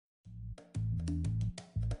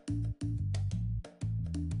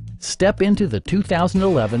Step into the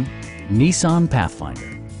 2011 Nissan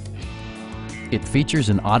Pathfinder. It features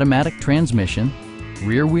an automatic transmission,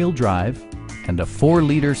 rear-wheel drive, and a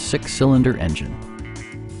 4-liter 6-cylinder engine.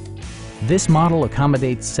 This model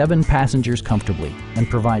accommodates 7 passengers comfortably and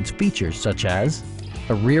provides features such as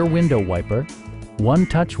a rear window wiper,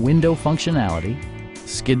 one-touch window functionality,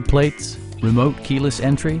 skid plates, remote keyless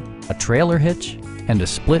entry, a trailer hitch, and a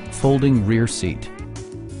split folding rear seat.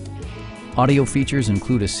 Audio features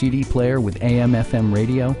include a CD player with AM/FM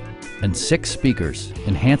radio and 6 speakers,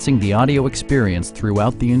 enhancing the audio experience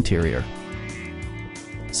throughout the interior.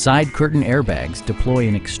 Side curtain airbags deploy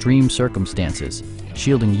in extreme circumstances,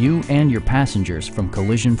 shielding you and your passengers from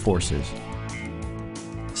collision forces.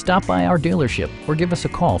 Stop by our dealership or give us a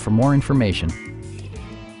call for more information.